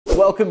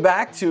Welcome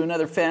back to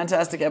another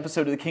fantastic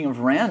episode of The King of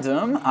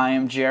Random. I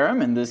am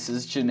Jarom, and this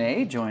is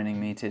Janae joining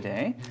me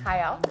today. Hi,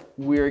 Al.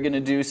 We're going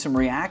to do some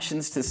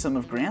reactions to some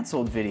of Grant's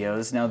old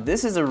videos. Now,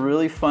 this is a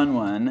really fun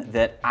one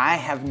that I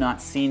have not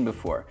seen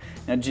before.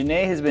 Now,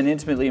 Janae has been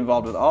intimately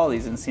involved with all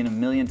these and seen a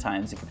million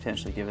times. It could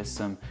potentially give us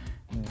some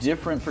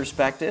different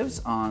perspectives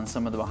on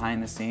some of the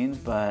behind the scenes,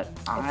 but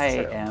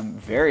I am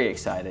very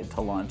excited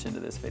to launch into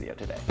this video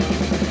today.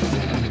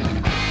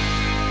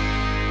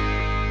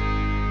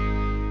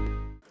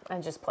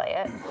 And just play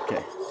it.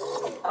 Okay.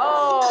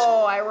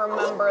 Oh, I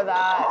remember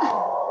that.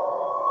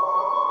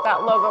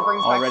 That logo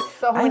brings back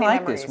so many I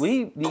like memories. this.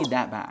 We need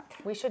that back.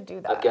 We should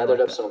do that. I've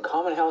gathered up some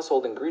common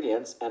household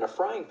ingredients and a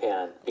frying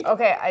pan.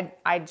 Okay,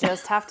 I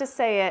just have to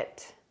say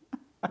it.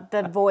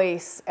 The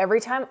voice. Every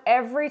time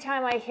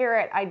I hear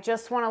it, I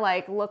just want to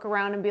like look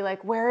around and be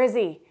like, where is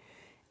he?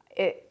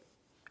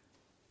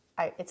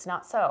 It's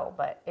not so,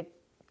 but it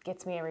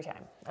gets me every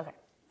time. Okay.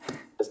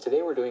 Because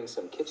today we're doing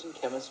some kitchen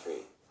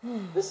chemistry.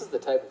 This is the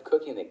type of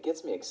cooking that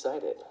gets me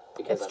excited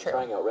because I'm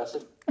trying out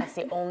recipes. That's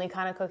the only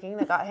kind of cooking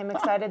that got him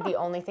excited. The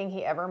only thing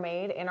he ever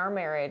made in our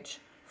marriage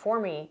for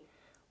me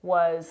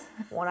was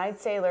one-eyed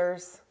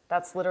sailors.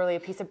 That's literally a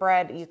piece of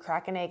bread. You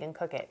crack an egg and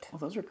cook it. Oh,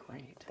 those are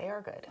great. They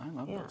are good. I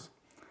love those.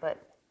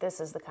 But this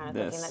is the kind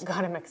of cooking that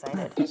got him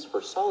excited. These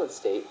for solid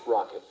state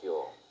rocket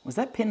fuel. Was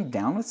that pinned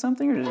down with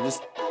something, or did it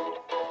just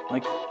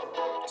like?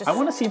 I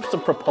want to see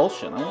some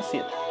propulsion. I want to see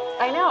it.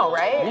 I know,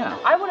 right? Yeah.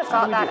 I would have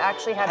thought that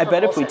actually had propulsion. I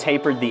bet if we propulsion.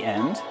 tapered the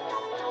end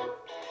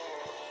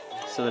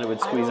so that it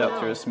would squeeze out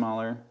through a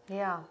smaller.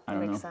 Yeah, that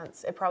makes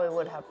sense. It probably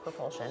would have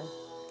propulsion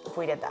if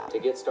we did that. To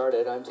get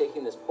started, I'm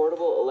taking this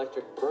portable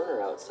electric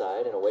burner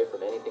outside and away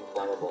from anything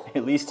flammable.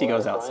 At least he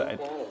goes outside.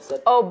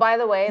 Oh, by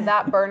the way,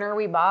 that burner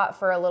we bought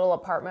for a little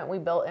apartment we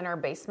built in our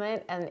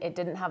basement, and it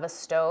didn't have a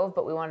stove,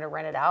 but we wanted to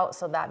rent it out,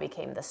 so that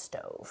became the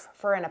stove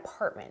for an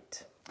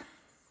apartment.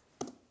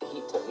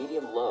 Heat to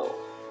medium-low.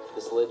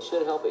 This lid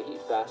should help it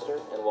heat faster,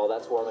 and while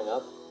that's warming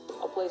up,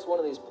 I'll place one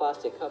of these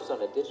plastic cups on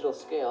a digital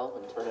scale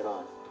and turn it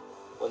on.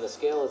 When the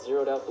scale has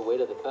zeroed out the weight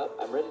of the cup,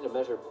 I'm ready to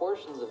measure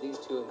portions of these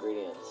two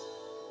ingredients.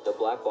 The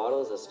black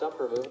bottle is a stump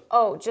remover.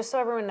 Oh, just so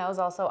everyone knows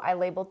also, I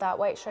labeled that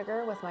white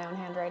sugar with my own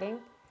handwriting,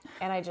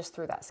 and I just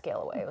threw that scale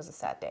away. It was a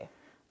sad day.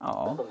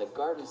 Oh. From the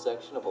garden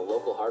section of a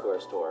local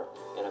hardware store,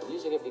 and I'm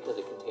using it because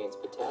it contains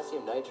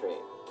potassium nitrate.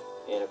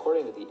 And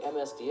according to the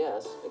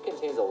MSDS, it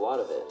contains a lot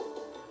of it.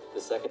 The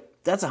second...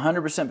 That's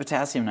 100%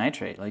 potassium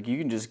nitrate. Like, you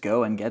can just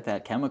go and get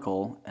that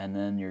chemical, and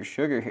then your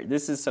sugar here.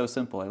 This is so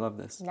simple. I love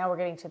this. Now we're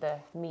getting to the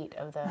meat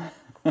of the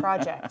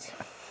project.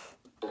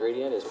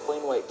 Ingredient is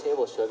plain white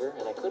table sugar,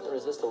 and I couldn't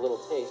resist a little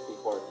taste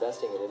before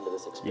investing it into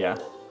this experiment.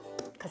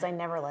 Yeah. Because I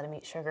never let him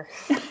eat sugar.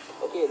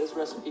 Okay, this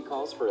recipe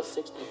calls for a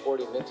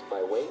 60-40 mix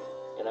by weight,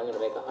 and I'm going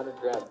to make 100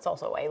 grams. That's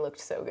also why he looked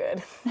so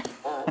good.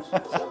 Batch,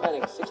 so I'm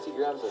adding 60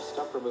 grams of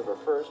stump remover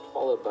first,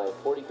 followed by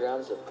 40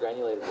 grams of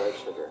granulated white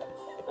sugar.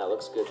 That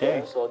looks good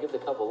there, so I'll give the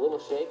cup a little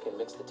shake and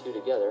mix the two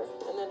together,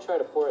 and then try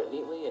to pour it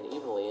neatly and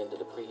evenly into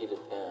the preheated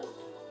pan.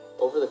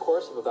 Over the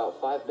course of about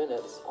 5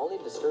 minutes, I'll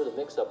need to stir the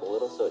mix up a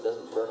little so it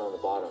doesn't burn on the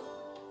bottom.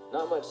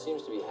 Not much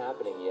seems to be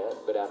happening yet,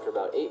 but after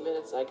about 8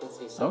 minutes, I can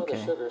see some of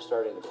the sugar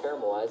starting to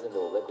caramelize into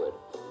a liquid.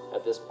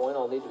 At this point,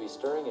 I'll need to be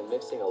stirring and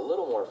mixing a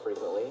little more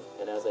frequently,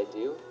 and as I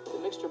do, the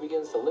mixture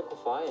begins to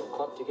liquefy and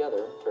clump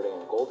together, turning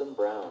a golden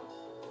brown.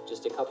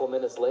 Just a couple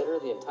minutes later,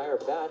 the entire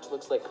batch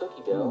looks like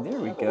cookie dough.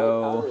 There we and go.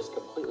 The white powder is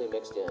completely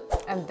mixed in.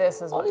 And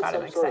this is what got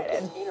him excited.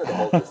 I'll need some sort of container to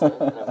hold this in,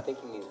 and I'm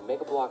thinking these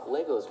Mega Block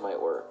Legos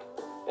might work.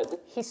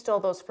 He stole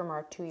those from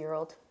our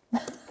 2-year-old.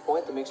 At this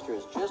point, the mixture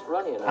is just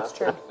runny enough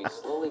that it can be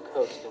slowly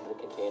coaxed into the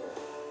container.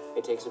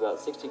 It takes about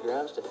 60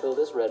 grams to fill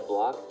this red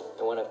block,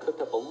 and when I've cooked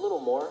up a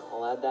little more,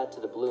 I'll add that to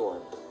the blue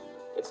one.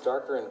 It's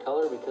darker in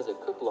color because it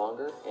cooked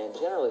longer, and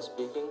generally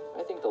speaking,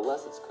 I think the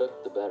less it's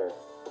cooked, the better.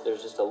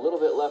 There's just a little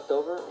bit left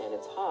over, and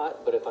it's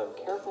hot, but if I'm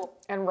careful...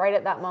 And right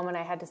at that moment,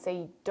 I had to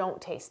say,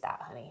 don't taste that,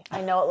 honey.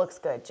 I know it looks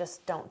good,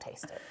 just don't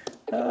taste it.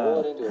 I can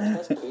roll it into a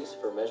test piece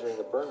for measuring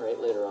the burn rate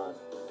later on.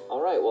 All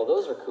right, while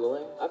those are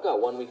cooling, I've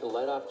got one we can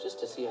light off just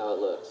to see how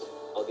it looks.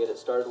 I'll get it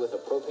started with a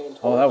propane torch.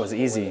 Oh, that was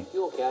easy. When the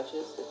fuel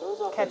catches, it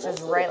throws off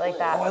Catches right like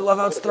that. Oh, I love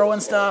how it's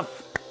throwing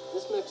stuff.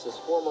 This mix is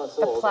 4 months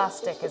old. The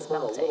plastic is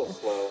melting. A little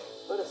slow,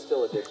 but it's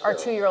still a good show. Our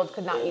 2-year-old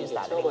could not use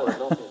that anymore. You can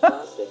tell by the melting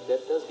plastic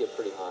that does get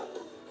pretty hot.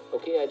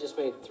 Okay, I just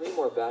made 3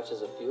 more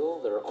batches of fuel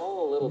that are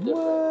all a little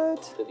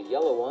different. To the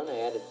yellow one, I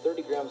added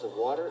 30 grams of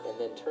water and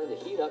then turned the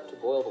heat up to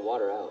boil the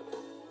water out.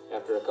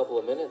 After a couple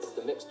of minutes,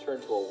 the mix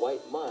turned to a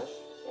white mush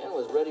and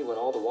was ready when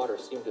all the water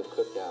seemed to have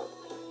cooked out.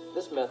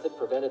 This method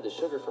prevented the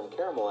sugar from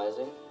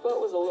caramelizing, but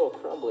was a little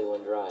crumbly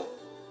when dry.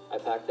 I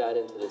packed that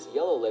into this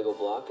yellow Lego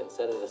block and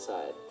set it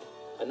aside.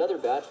 Another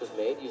batch was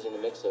made using a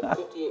mix of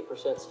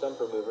 58% stump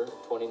remover,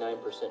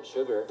 29%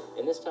 sugar,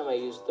 and this time I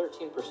used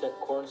 13%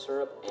 corn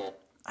syrup and...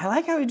 I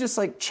like how he just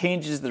like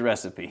changes the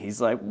recipe.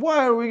 He's like,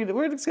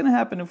 what's gonna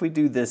happen if we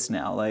do this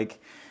now?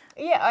 Like,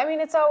 Yeah, I mean,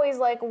 it's always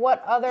like,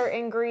 what other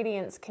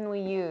ingredients can we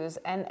use?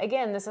 And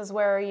again, this is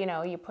where, you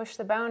know, you push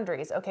the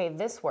boundaries. Okay,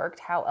 this worked.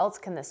 How else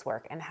can this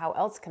work? And how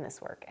else can this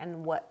work?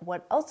 And what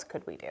else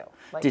could we do?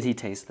 Like, Did he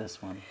taste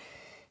this one?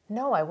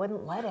 No, I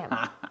wouldn't let him.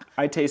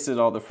 I tasted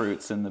all the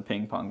fruits in the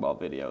ping pong ball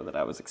video that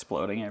I was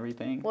exploding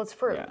everything. Well, it's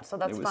fruit, Yeah, so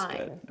that's it was fine.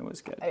 Good. It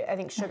was good. I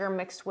think sugar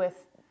mixed with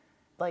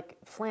like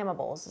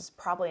flammables is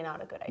probably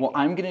not a good idea. Well,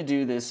 I'm going to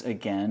do this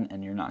again,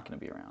 and you're not going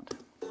to be around.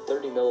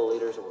 30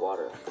 milliliters of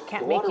water.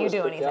 Can't The make water you was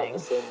do cooked out anything. the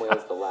same way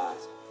as the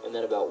last. And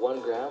then about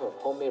 1 gram of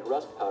homemade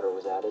rust powder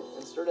was added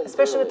and stirred in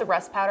Especially with the thoroughly.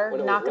 rust powder, When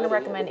it was not going to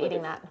ready, recommend it was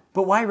eating like that.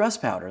 But why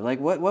rust powder?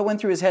 Like, what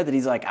went through his head that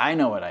he's like, I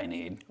know what I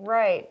need?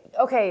 Right.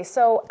 Okay,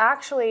 so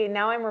actually,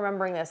 now I'm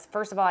remembering this.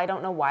 First of all, I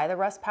don't know why the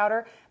rust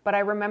powder, but I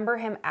remember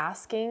him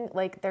asking,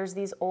 like, there's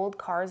these old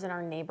cars in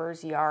our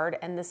neighbor's yard,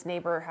 and this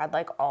neighbor had,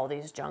 like, all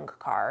these junk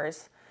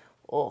cars.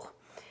 Ugh.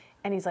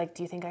 And he's like,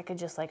 do you think I could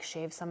just like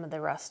shave some of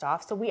the rust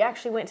off? So we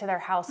actually went to their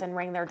house and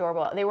rang their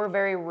doorbell. They were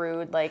very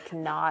rude, like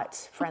not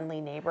friendly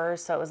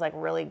neighbors. So it was like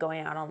really going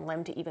out on a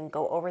limb to even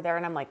go over there.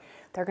 And I'm like,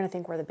 they're gonna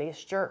think we're the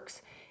biggest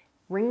jerks.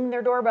 Ringing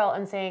their doorbell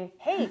and saying,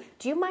 hey,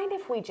 do you mind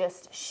if we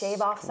just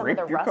shave off some of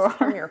the rust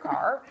from your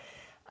car?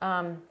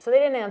 So they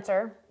didn't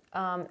answer.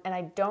 And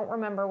I don't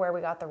remember where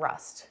we got the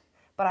rust.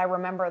 But I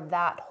remember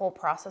that whole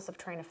process of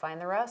trying to find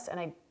the rust, and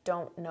I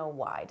don't know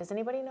why. Does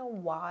anybody know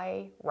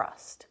why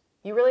rust?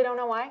 You really don't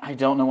know why? I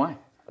don't know why.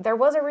 There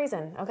was a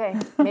reason. Okay,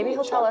 maybe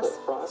he'll tell us.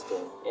 Chocolate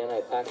frosting, and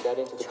I packed that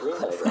into the green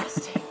lighter.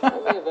 Frosting. I may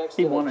have He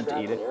accidentally wanted to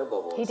trapped eat an it. air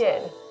bubble He inside.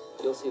 did.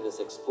 You'll see this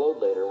explode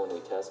later when we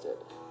test it.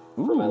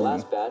 For my Ooh.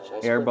 last batch, I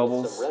Air sprinkled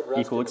bubbles some red rust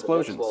equal into the mix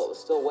explosions. while it was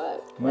still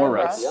wet. More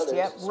Red rust. The others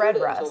Yep, stirred red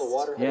it rust. until the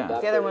water had Yeah.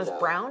 evaporated The other one was out.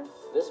 brown.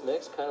 This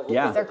mix kind of looks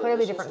Yeah. like They're a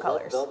clearly delicious different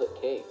red colors.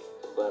 velvet cake,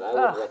 but I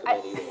wouldn't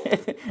recommend eating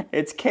it.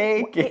 It's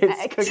cake.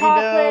 It's cookie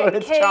Chocolate, dough.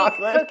 It's cake,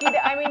 chocolate. cookie dough.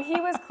 I mean,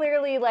 he was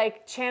clearly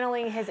like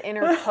channeling his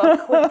inner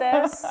cook with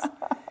this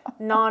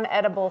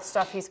non-edible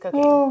stuff he's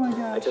cooking. Oh my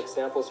I gosh. took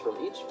samples from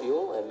each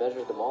fuel and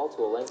measured them all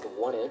to a length of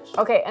 1 inch.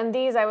 Okay, and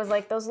these, I was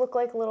like, those look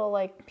like little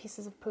like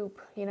pieces of poop,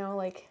 you know,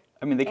 like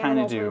I mean, they kind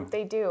animal of do. poop.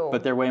 They do.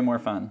 But they're way more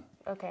fun.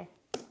 Okay.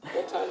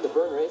 Then time the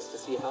burn rates to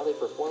see how they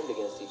performed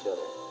against each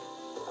other.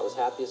 I was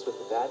happiest with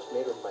the batch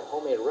made with my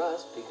homemade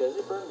rust because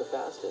it burned the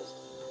fastest.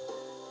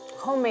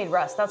 Homemade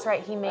rust. That's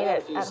right. He I made had a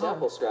it few at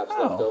sample home. scraps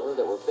Oh. left over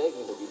that were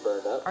begging to be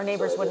burned up. Our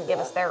neighbors so I wouldn't did give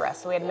us that. their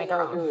rest, so we had to make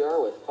And our now here own. we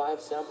are with 5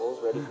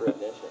 samples ready for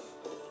ignition.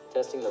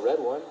 Testing the red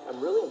one,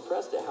 I'm really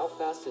impressed at how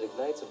fast it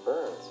ignites and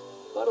burns,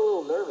 but a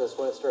little nervous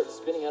when it starts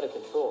spinning out of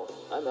control.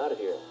 I'm out of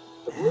here.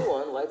 The blue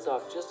one lights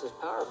off just as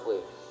powerfully.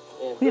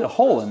 And We had a goes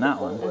hole past in the that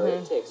point one. where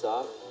it takes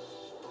off.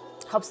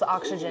 Helps the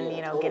oxygen,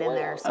 you know, get in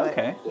there. So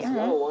Okay. This All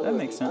yellow right. one That was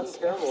makes the sense.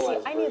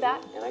 uncaramelized See, I knew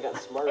that. version, and I got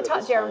smarter I taught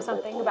this time Jarom by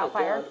something pulling about it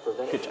down fire. to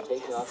prevent Good it from job.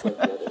 taking off like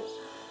the others.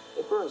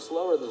 It burned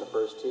slower than the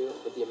first two,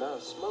 but the amount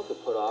of smoke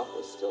it put off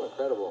was still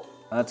incredible.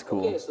 That's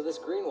cool. Okay, so this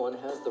green one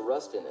has the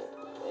rust in it,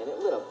 and it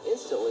lit up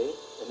instantly,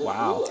 and then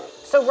Wow. blew up.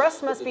 So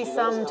rust But must did be you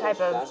notice some how type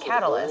much of faster the burn rate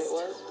catalyst.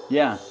 was?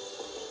 Yeah.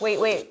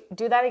 Wait,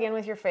 do that again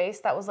with your face.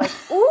 That was like,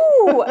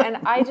 ooh, and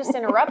I just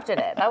interrupted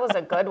it. That was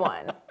a good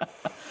one.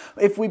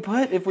 If we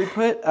put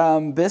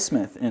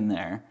bismuth in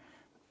there,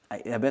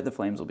 I bet the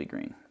flames will be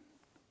green.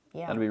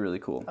 Yeah, That'd be really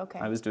cool. Okay.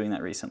 I was doing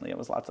that recently. It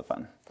was lots of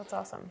fun. that's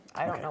awesome.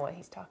 I don't know what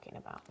he's talking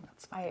about.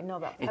 I know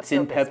about Pepto-Bismol. It's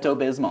in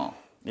Pepto-Bismol.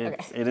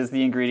 It is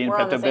the ingredient We're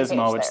on the same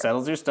Pepto-Bismol, page which there.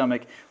 settles your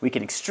stomach. We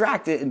can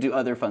extract it and do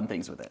other fun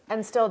things with it.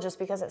 And still, just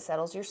because it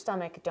settles your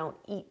stomach, don't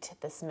eat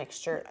this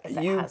mixture if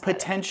it You has that in it.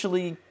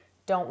 potentially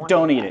Don't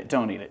don't do eat that. it.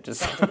 Don't eat it.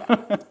 Just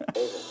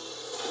Amazing.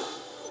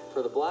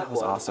 For the black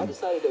was one, awesome. I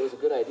decided it was a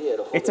good idea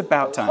to hold It's it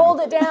about close. time. Hold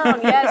it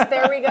down. Yes,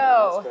 there we The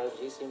go.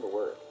 strategy seemed to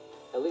work.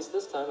 At least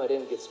this time I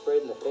didn't get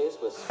sprayed in the face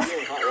with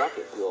spewing hot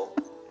rocket fuel.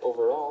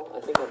 Overall,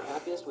 I think I'm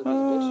happiest with these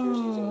mixtures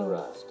using the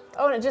rust.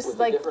 Oh, and it just With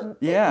the like different-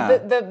 Yeah.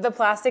 the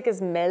plastic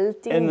is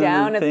melting And then the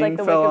down. It's thing like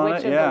the fell Wicked on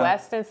Witch it, of yeah. the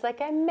West, and it's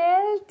like I'm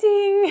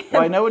melting.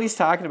 Well, I know what he's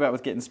talking about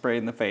with getting sprayed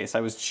in the face. I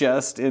was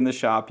just in the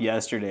shop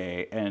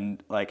yesterday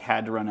and like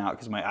had to run out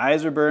because my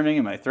eyes were burning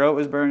and my throat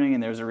was burning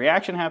and there was a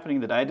reaction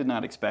happening that I did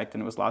not expect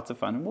and it was lots of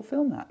fun and we'll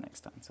film that next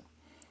time. So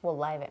We'll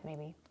live it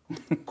maybe.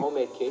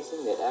 Homemade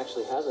casing that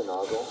actually has a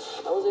nozzle,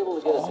 I was able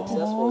to get a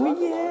successful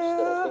rocket launch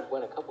that I think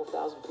went a couple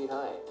thousand feet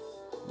high.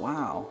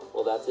 wow.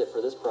 Well, that's it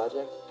for this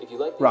project. If you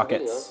like these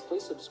Rockets. videos,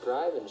 please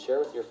subscribe and share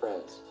with your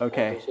friends.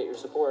 Okay. I appreciate your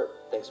support.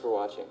 Thanks for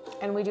watching.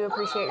 And we do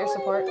appreciate your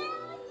support.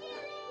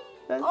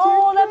 That's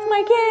Oh, that's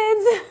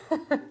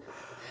my kids.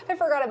 I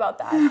forgot about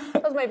that.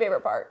 That was my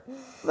favorite part.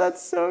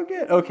 That's so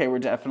good. Okay, we're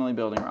definitely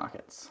building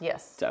rockets.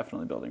 Yes.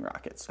 Definitely building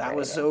rockets. That Great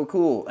was idea. so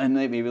cool. And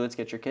maybe let's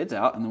get your kids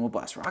out and then we'll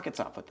blast rockets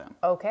off with them.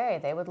 Okay,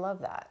 they would love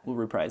that. We'll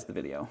reprise the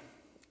video.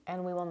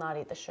 And we will not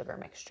eat the sugar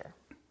mixture.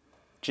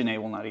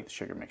 Janae will not eat the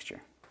sugar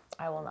mixture.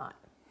 I will not.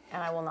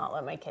 And I will not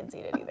let my kids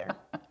eat it either.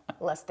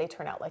 Lest they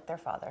turn out like their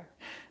father,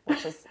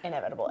 which is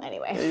inevitable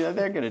anyway. Yeah,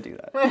 they're gonna do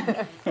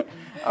that.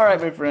 All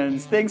right, my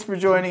friends, thanks for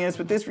joining us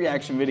with this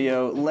reaction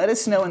video. Let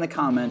us know in the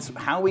comments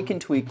how we can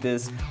tweak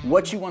this,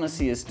 what you wanna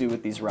see us do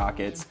with these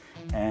rockets,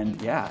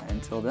 And yeah,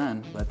 until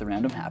then, let the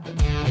random happen.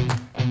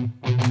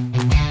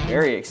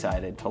 Very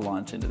excited to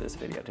launch into this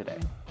video today.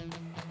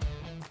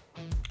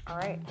 All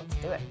right, let's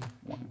do it.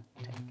 One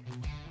take.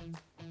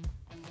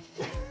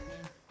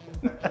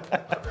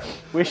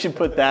 We should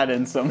put that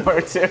in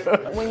somewhere too.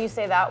 When you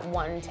say that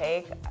one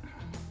take,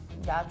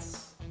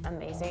 that's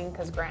amazing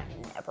because Grant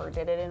never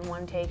did it in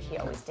one take. He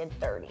always did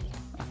 30,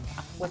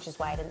 which is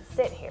why I didn't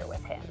sit here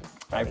with him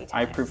 30 times.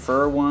 I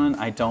prefer one.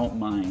 I don't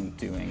mind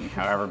doing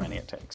however many it takes.